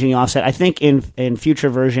aren't changing the offset. I think in future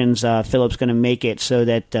versions, Philip's going to make it so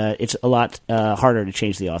that it's a lot harder to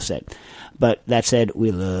change the offset. But that said, we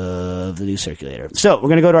love the new circulator. So we're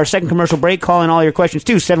going to go to our second commercial break. Call in all your questions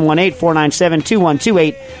to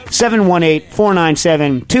 718-497-2128.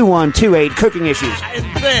 718-497-2128. Cooking issues.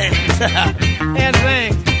 And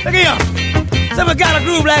things. Look here. Someone got a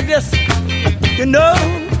groove like this.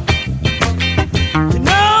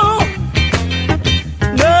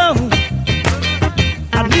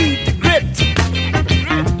 I need the grit.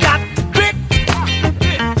 Got the grit.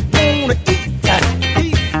 Wanna eat. Got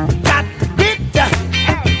the grit. Get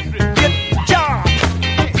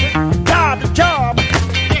the job.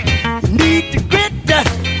 Need the grit. Got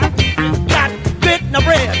the grit. Now,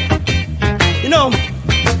 Brad,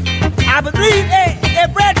 I believe, hey,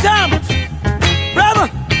 Brad Thomas, brother,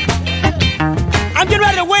 I'm getting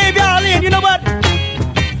ready to wave y'all in. You know what?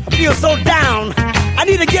 I feel so down. I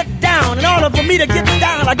need to get down. In order for me to get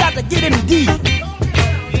down, I got to get in deep.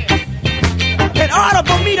 In order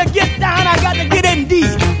for me to get down, I got to get in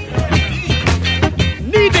deep.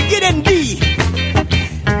 Need to get in deep.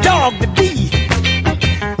 Dog the D.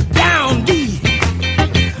 Down D.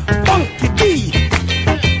 Funky D.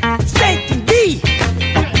 Shaking D.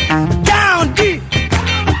 Down D.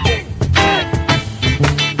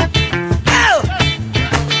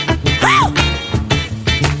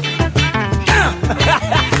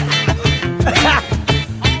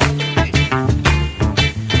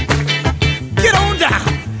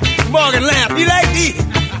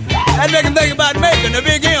 and the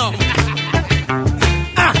big M.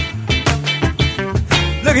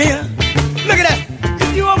 Look here. Look at that.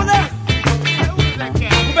 Is you over there?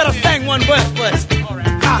 We better sing one verse first. All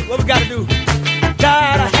right. What we gotta do?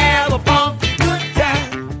 Gotta have a funky good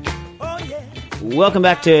time. Oh, yeah. Welcome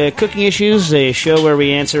back to Cooking Issues, a show where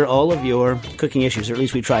we answer all of your cooking issues, or at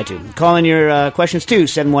least we try to. Call in your questions too,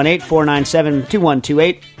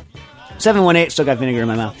 718-497-2128. 718, still got vinegar in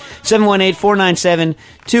my mouth.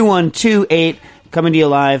 718-497-2128. Coming to you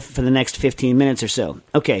live for the next 15 minutes or so.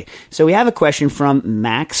 Okay, so we have a question from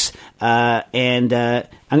Max, and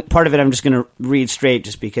part of it I'm just going to read straight,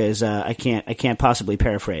 just because I can't possibly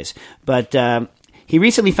paraphrase. But he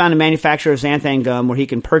recently found a manufacturer of xanthan gum where he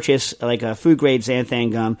can purchase like a food grade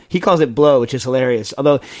xanthan gum. He calls it Blow, which is hilarious.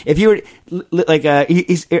 Although if you were like,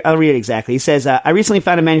 I'll read it exactly. He says, "I recently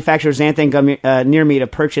found a manufacturer of xanthan gum near me to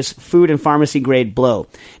purchase food and pharmacy grade Blow."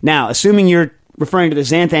 Now, assuming you're referring to the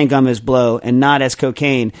xanthan gum as Blow and not as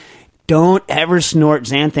cocaine, don't ever snort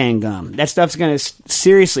xanthan gum. That stuff's going to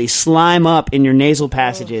seriously slime up in your nasal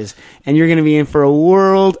passages, and you're going to be in for a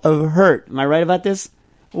world of hurt. Am I right about this?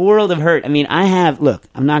 World of hurt. I mean, I'm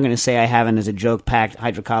not going to say I haven't, as a joke, packed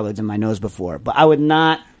hydrocolloids in my nose before, but I would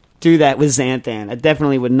not do that with xanthan. I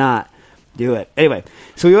definitely would not do it. Anyway,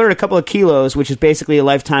 so we ordered a couple of kilos, which is basically a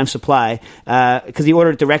lifetime supply, because he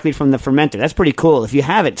ordered it directly from the fermenter. That's pretty cool. If you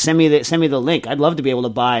have it, send me the link. I'd love to be able to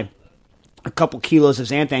buy a couple kilos of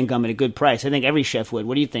xanthan gum at a good price. I think every chef would.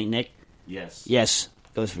 What do you think, Nick? Yes. Yes.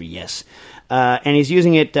 Goes for yes. And he's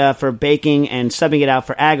using it for baking and subbing it out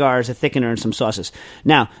for agar as a thickener in some sauces.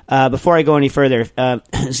 Now, before I go any further,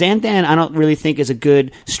 xanthan I don't really think is a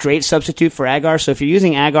good straight substitute for agar. So if you're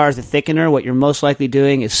using agar as a thickener, what you're most likely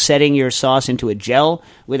doing is setting your sauce into a gel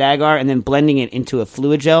with agar and then blending it into a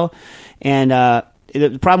fluid gel. And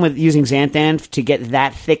the problem with using xanthan to get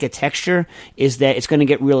that thick a texture is that it's going to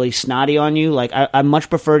get really snotty on you. Like I much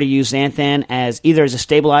prefer to use xanthan as either as a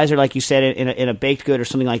stabilizer, like you said, in a baked good or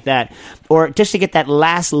something like that, or just to get that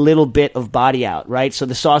last little bit of body out, right? So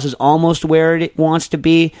the sauce is almost where it wants to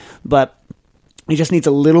be, but it just needs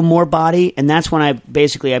a little more body, and that's when I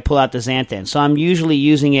pull out the xanthan. So I'm usually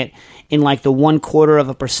using it in like the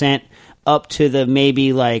 0.25% up to the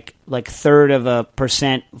maybe like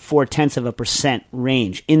 0.3%, 0.4%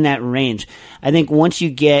 range. In that range, I think once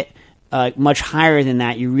you get much higher than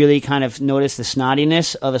that, you really kind of notice the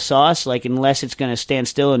snottiness of a sauce. Like, unless it's going to stand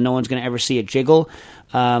still and no one's going to ever see it jiggle,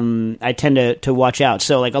 I tend to watch out.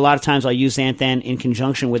 So, like, a lot of times I'll use xanthan in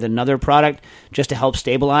conjunction with another product just to help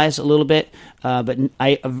stabilize a little bit. But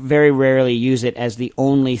I very rarely use it as the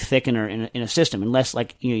only thickener in a system, unless,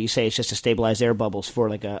 like, you say it's just to stabilize air bubbles for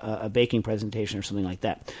like a baking presentation or something like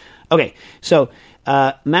that. Okay, so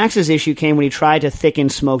Max's issue came when he tried to thicken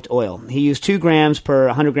smoked oil. He used 2 grams per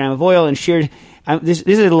 100 gram of oil and sheared. This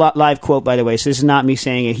is a live quote, by the way, so this is not me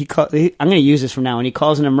saying it. I'm going to use this from now on. He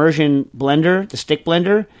calls an immersion blender, the stick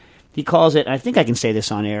blender, he calls it, I think I can say this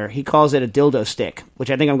on air, he calls it a dildo stick, which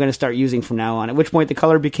I think I'm going to start using from now on, at which point the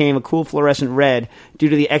color became a cool fluorescent red due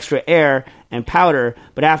to the extra air and powder,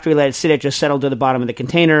 but after he let it sit, it just settled to the bottom of the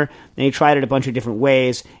container. Then he tried it a bunch of different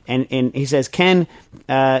ways, and he says, can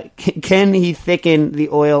he thicken the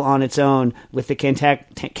oil on its own with the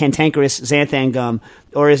cantankerous xanthan gum,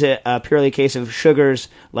 or is it purely a case of sugars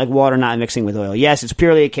like water not mixing with oil? Yes, it's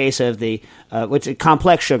purely a case of the it's a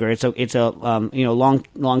complex sugar. It's a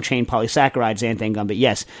long chain polysaccharide xanthan gum. But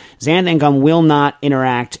yes, xanthan gum will not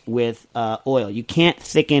interact with oil. You can't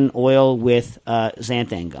thicken oil with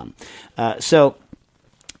xanthan gum. So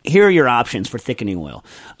here are your options for thickening oil.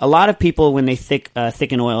 A lot of people, when they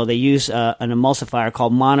thicken oil, they use an emulsifier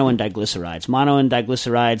called mono and diglycerides. Mono and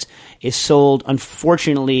diglycerides is sold,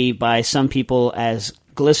 unfortunately, by some people as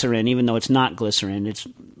glycerin, even though it's not glycerin. It's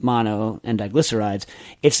mono and diglycerides.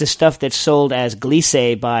 It's the stuff that's sold as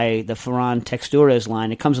Glice by the Ferran Texturas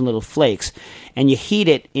line. It comes in little flakes, and you heat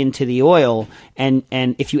it into the oil, and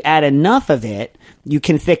if you add enough of it, you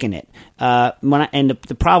can thicken it.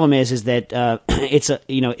 The problem is that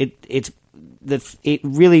it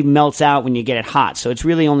really melts out when you get it hot. So it's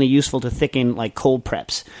really only useful to thicken like cold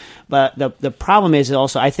preps. But the problem is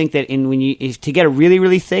also, I think that to get a really,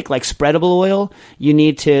 really thick, like spreadable oil, you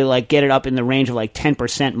need to like get it up in the range of like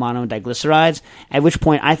 10% mono and diglycerides, at which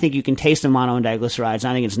point I think you can taste the mono and diglycerides,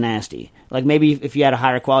 and I think it's nasty. Like, maybe if you had a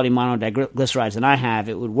higher quality mono and diglycerides than I have,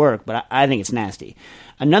 it would work, but I think it's nasty.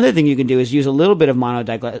 Another thing you can do is use a little bit of mono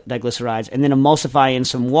diglycerides and then emulsify in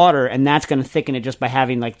some water, and that's going to thicken it just by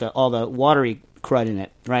having like all the watery crud in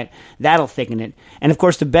it, right? That'll thicken it. And of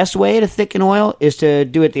course, the best way to thicken oil is to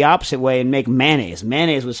do it the opposite way and make mayonnaise.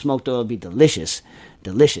 Mayonnaise with smoked oil would be delicious.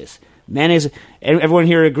 Delicious. Mayonnaise. Everyone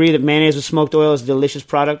here agree that mayonnaise with smoked oil is a delicious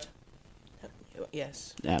product?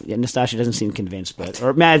 Yes. Yeah, Nastasha doesn't seem convinced,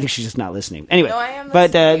 or I think she's just not listening. Anyway, No, I am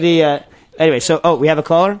but listening. anyway, so we have a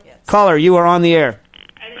caller. Yes. Caller, you are on the air.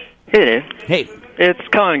 Hey there. Hey. It's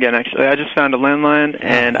Colin again, actually. I just found a landline,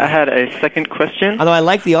 and I had a second question. Although I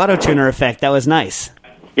like the auto-tuner effect, that was nice.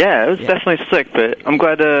 Yeah, it was definitely slick, but I'm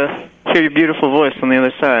glad to hear your beautiful voice on the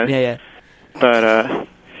other side. Yeah. But,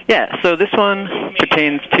 so this one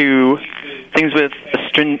pertains to things with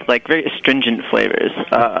very astringent flavors.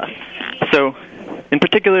 So, in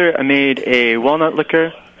particular, I made a walnut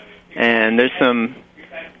liquor, and there's some,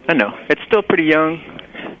 I don't know, it's still pretty young,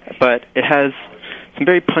 but it has some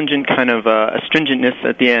very pungent kind of astringentness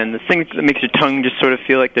at the end. The thing that makes your tongue just sort of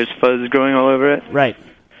feel like there's fuzz growing all over it. Right.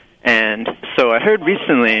 And so I heard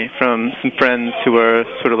recently from some friends who are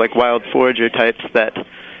sort of like wild forager types that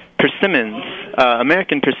persimmons,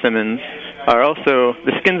 American persimmons, are also,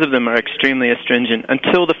 the skins of them are extremely astringent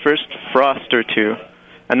until the first frost or two,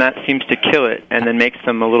 and that seems to kill it and then makes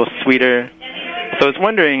them a little sweeter. So I was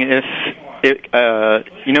wondering if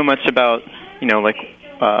you know much about,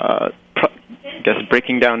 I guess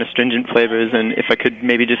breaking down astringent flavors, and if I could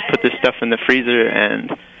maybe just put this stuff in the freezer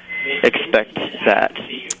and expect that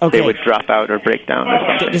they would drop out or break down or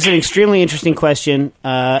something. This is an extremely interesting question,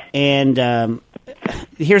 and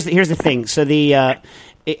here's the thing. So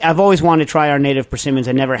I've always wanted to try our native persimmons.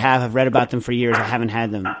 I never have. I've read about them for years. I haven't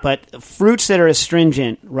had them. But fruits that are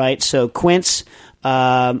astringent, right? So quince,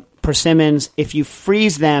 persimmons, if you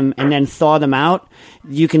freeze them and then thaw them out,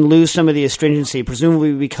 you can lose some of the astringency,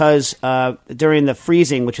 presumably because during the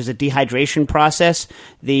freezing, which is a dehydration process,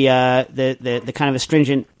 the kind of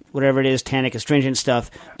astringent, whatever it is, tannic astringent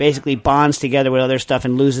stuff, basically bonds together with other stuff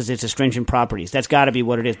and loses its astringent properties. That's got to be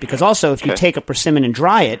what it is. Because also, if you take a persimmon and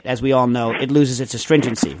dry it, as we all know, it loses its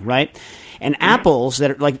astringency, right? And apples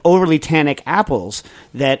that are like overly tannic apples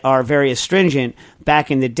that are very astringent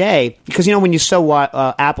back in the day, because when you sow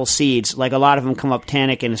apple seeds, like a lot of them come up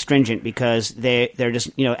tannic and astringent because they're just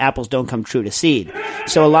apples don't come true to seed.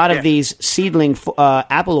 So a lot of these seedling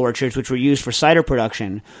apple orchards, which were used for cider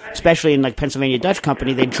production, especially in like Pennsylvania Dutch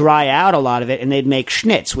Company, they dry out a lot of it and they'd make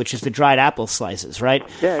schnitz, which is the dried apple slices, right?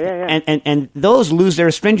 Yeah. And those lose their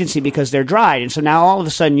astringency because they're dried, and so now all of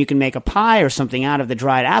a sudden you can make a pie or something out of the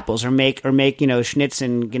dried apples, or make schnitz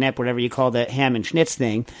and gnep, whatever you call the ham and schnitz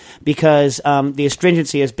thing, because the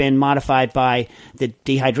astringency has been modified by the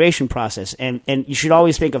dehydration process, and you should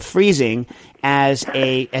always think of freezing as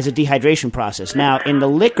a dehydration process. Now, in the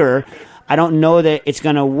liquor, I don't know that it's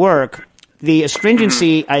going to work. The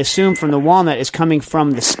astringency, I assume, from the walnut is coming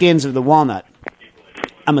from the skins of the walnut.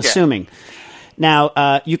 I'm assuming.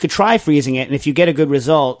 Now, you could try freezing it, and if you get a good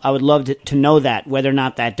result, I would love to know that, whether or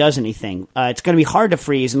not that does anything. It's going to be hard to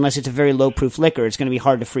freeze unless it's a very low-proof liquor. It's going to be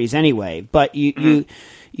hard to freeze anyway. But if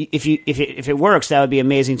it works, that would be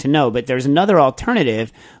amazing to know. But there's another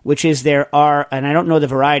alternative, which is there are, and I don't know the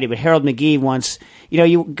variety, but Harold McGee once,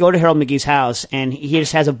 you go to Harold McGee's house, and he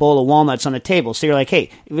just has a bowl of walnuts on the table. So you're like, hey,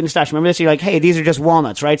 Nastasha, remember this? You're like, hey, these are just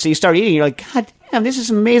walnuts, right? So you start eating, you're like, God damn, this is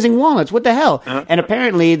amazing walnuts. What the hell? And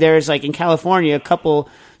apparently there's, like, in California, a couple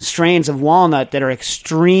strains of walnut that are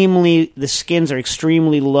the skins are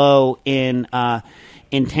extremely low in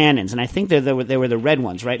tannins, and I think they were the red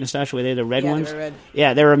ones, right, Nastasha? Were they the red ones? They were red.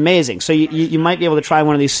 Yeah, they're amazing. So you might be able to try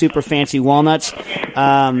one of these super fancy walnuts,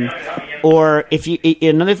 or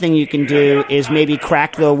another thing you can do is maybe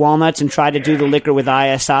crack the walnuts and try to do the liquor with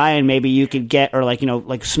ISI, and maybe you could get, or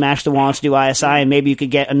like smash the walnuts, do ISI, and maybe you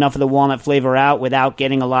could get enough of the walnut flavor out without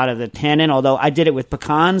getting a lot of the tannin. Although I did it with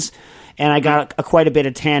pecans, and I got quite a bit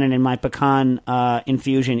of tannin in my pecan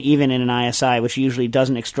infusion, even in an ISI, which usually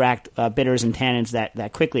doesn't extract bitters and tannins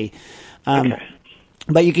that quickly.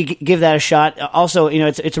 But you could give that a shot. Also,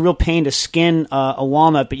 it's a real pain to skin a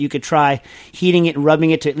walnut, but you could try heating it and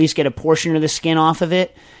rubbing it to at least get a portion of the skin off of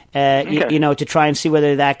it. To try and see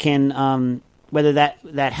whether that can whether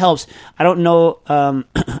that helps. I don't know.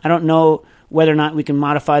 I don't know whether or not we can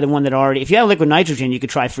modify the one that already. If you have liquid nitrogen, you could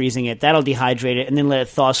try freezing it. That'll dehydrate it and then let it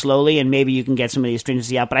thaw slowly, and maybe you can get some of the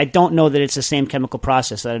astringency out. But I don't know that it's the same chemical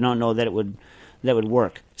process. I don't know that it would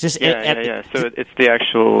work. It's just, So it's the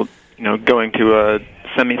actual going to a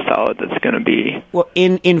semi-solid that's going to be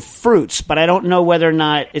in fruits, but I don't know whether or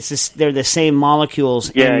not they're the same molecules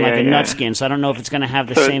in a nut skin. So I don't know if it's going to have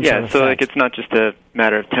the same sort of effect. So like it's not just a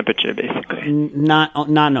matter of temperature, basically.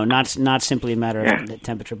 Not simply a matter of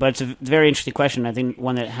temperature. But it's a very interesting question. I think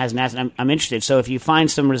one that hasn't asked. I'm interested. So if you find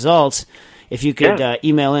some results, if you could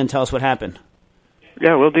email in, tell us what happened.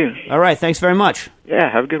 Yeah, will do. All right. Thanks very much.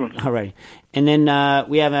 Yeah, have a good one. All right. And then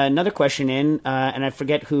we have another question in, and I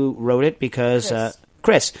forget who wrote it because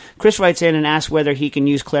Chris writes in and asks whether he can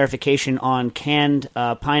use clarification on canned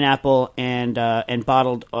pineapple and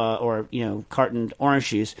bottled or cartoned orange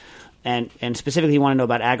juice. And specifically, you want to know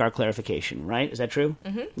about agar clarification, right? Is that true?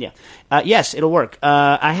 Mm-hmm. Yeah. Yes, it'll work.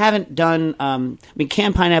 I haven't done.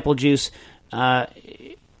 Canned pineapple juice.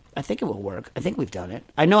 I think it will work. I think we've done it.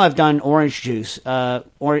 I know I've done orange juice.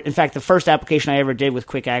 Or in fact, the first application I ever did with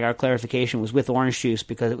quick agar clarification was with orange juice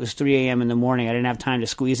because it was 3 a.m. in the morning. I didn't have time to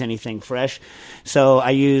squeeze anything fresh, so I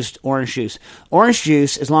used orange juice. Orange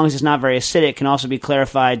juice, as long as it's not very acidic, can also be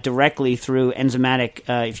clarified directly through enzymatic.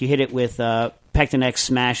 If you hit it with Pectinex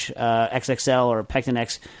Smash XXL or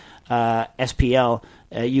Pectinex SPL,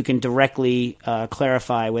 you can directly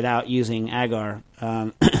clarify without using agar.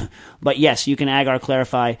 But yes, you can agar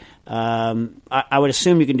clarify. I would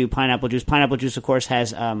assume you can do pineapple juice. Pineapple juice, of course,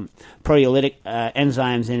 has proteolytic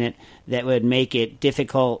enzymes in it that would make it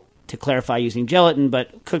difficult to clarify using gelatin,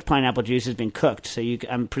 but cooked pineapple juice has been cooked, so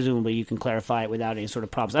presumably you can clarify it without any sort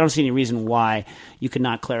of problems. I don't see any reason why you could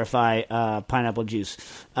not clarify pineapple juice.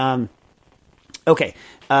 Okay,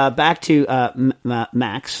 back to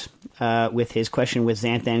Max with his question with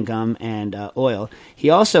xanthan gum and oil. He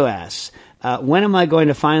also asks, when am I going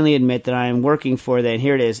to finally admit that I am working for and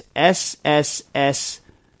here it is, SSSSV,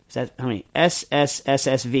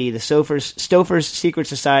 the Stouffer's Secret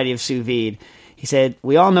Society of Sous Vide. He said,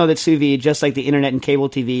 we all know that sous vide, just like the internet and cable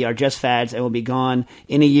TV, are just fads and will be gone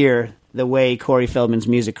in a year the way Corey Feldman's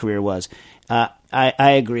music career was. I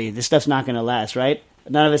agree. This stuff's not going to last, right?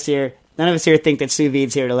 None of us here think that sous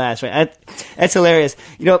vide's here to last, right? That's hilarious.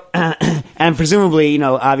 And presumably,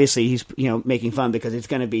 obviously he's, making fun because it's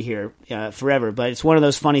going to be here forever. But it's one of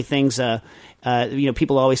those funny things,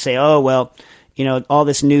 people always say, oh, well, all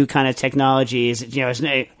this new kind of technology is,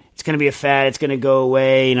 it's going to be a fad. It's going to go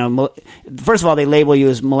away. First of all, they label you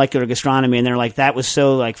as molecular gastronomy, and they're like, that was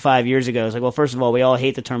so 5 years ago. It's like, well, first of all, we all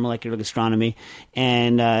hate the term molecular gastronomy,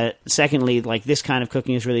 and secondly, this kind of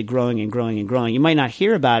cooking is really growing and growing and growing. You might not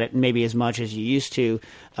hear about it maybe as much as you used to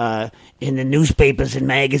in the newspapers and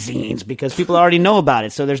magazines because people already know about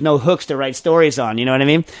it. So there's no hooks to write stories on. You know what I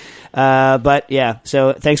mean? But yeah,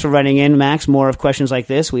 so thanks for writing in, Max. More of questions like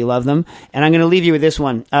this. We love them. And I'm going to leave you with this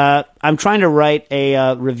one. I'm trying to write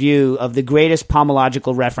a review of the greatest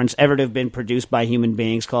pomological reference ever to have been produced by human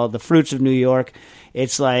beings called The Fruits of New York.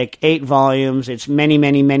 It's 8 volumes. It's many,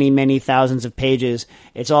 many, many, many thousands of pages.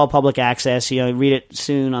 It's all public access. Read it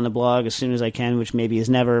soon on the blog as soon as I can, which maybe is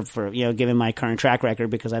never for, given my current track record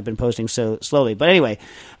because I've been posting so slowly. But anyway,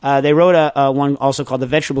 they wrote a one also called The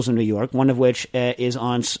Vegetables of New York, one of which is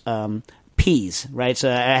on peas, right? So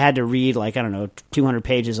I had to read 200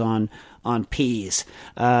 pages on peas,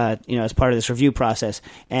 as part of this review process.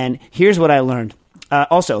 And here's what I learned.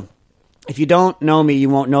 Also, if you don't know me,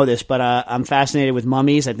 you won't know this, but I'm fascinated with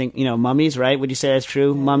mummies. I think, mummies, right? Would you say that's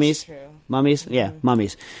true? Mummies? True. Mummies? Yeah,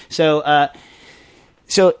 mummies. So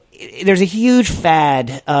there's a huge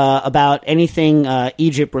fad about anything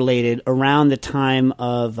Egypt related around the time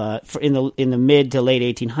of in the mid to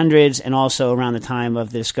late 1800s, and also around the time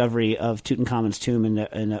of the discovery of Tutankhamun's tomb in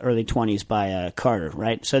the early 20s by Carter.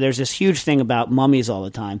 Right. So there's this huge thing about mummies all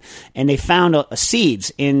the time, and they found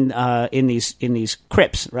seeds in these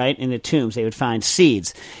crypts, right, in the tombs. They would find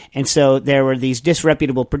seeds, and so there were these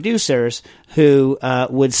disreputable producers who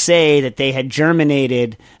would say that they had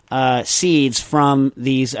germinated seeds from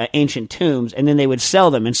these ancient tombs, and then they would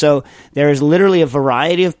sell them. And so there is literally a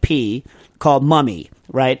variety of pea called mummy,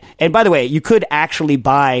 right? And by the way, you could actually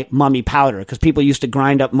buy mummy powder because people used to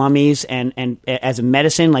grind up mummies and as a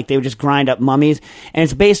medicine, they would just grind up mummies. And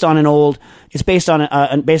it's based on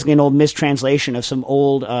basically an old mistranslation of some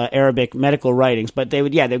old Arabic medical writings. But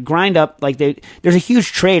they'd grind up, there's a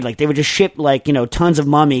huge trade. They would just ship tons of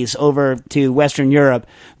mummies over to Western Europe,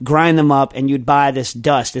 grind them up, and you'd buy this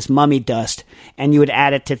dust, this mummy dust, and you would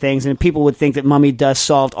add it to things. And people would think that mummy dust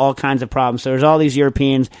solved all kinds of problems. So there's all these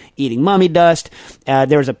Europeans eating mummy dust.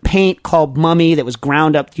 There was a paint called mummy that was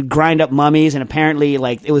ground up. You'd grind up mummies, and apparently,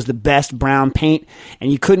 it was the best brown paint,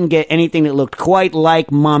 and you couldn't get anything that looked quite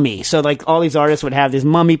like mummy. So, all these artists would have this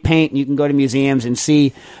mummy paint, and you can go to museums and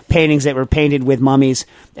see paintings that were painted with mummies,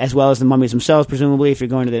 as well as the mummies themselves, presumably, if you're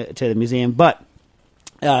going to the museum. But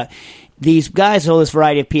these guys sold this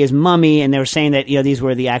variety of pea as mummy, and they were saying that these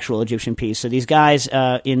were the actual Egyptian peas. So these guys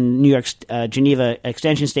in New York's Geneva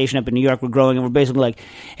Extension Station up in New York were growing, and were basically like,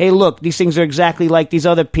 hey, look, these things are exactly like these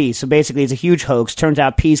other peas. So basically it's a huge hoax. Turns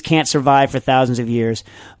out peas can't survive for thousands of years.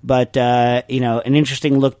 But, an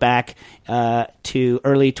interesting look back to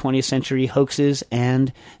early 20th century hoaxes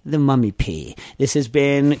and the mummy pea. This has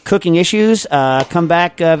been Cooking Issues. Come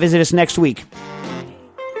back, visit us next week.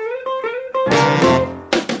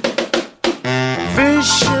 Feel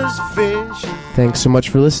Thanks so much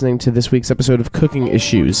for listening to this week's episode of Cooking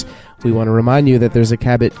Issues. We want to remind you that there's a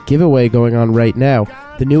Cabot giveaway going on right now.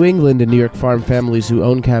 The New England and New York farm families who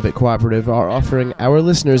own Cabot Cooperative are offering our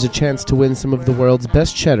listeners a chance to win some of the world's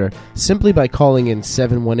best cheddar simply by calling in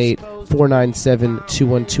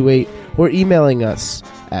 718-497-2128 or emailing us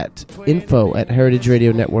at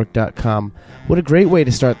info@heritageradionetwork.com. What a great way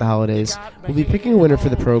to start the holidays. We'll be picking a winner for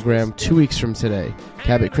the program 2 weeks from today.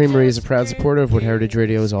 Cabot Creamery is a proud supporter of what Heritage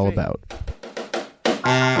Radio is all about.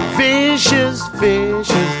 Vicious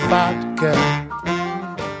vodka.